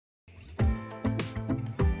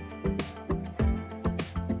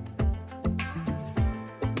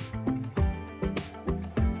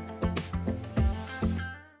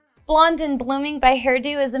Blonde and Blooming by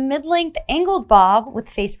Hairdo is a mid-length angled bob with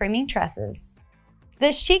face-framing tresses.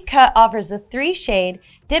 This chic cut offers a 3-shade,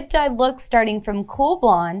 dip-dyed look starting from cool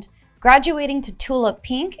blonde, graduating to tulip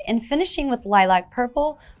pink, and finishing with lilac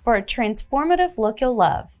purple for a transformative look you'll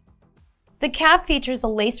love. The cap features a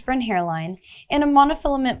lace front hairline and a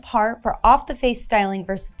monofilament part for off-the-face styling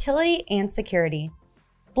versatility and security.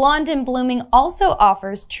 Blonde and Blooming also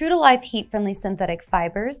offers true-to-life heat-friendly synthetic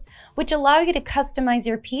fibers, which allow you to customize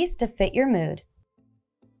your piece to fit your mood.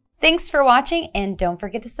 Thanks for watching, and don't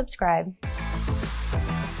forget to subscribe.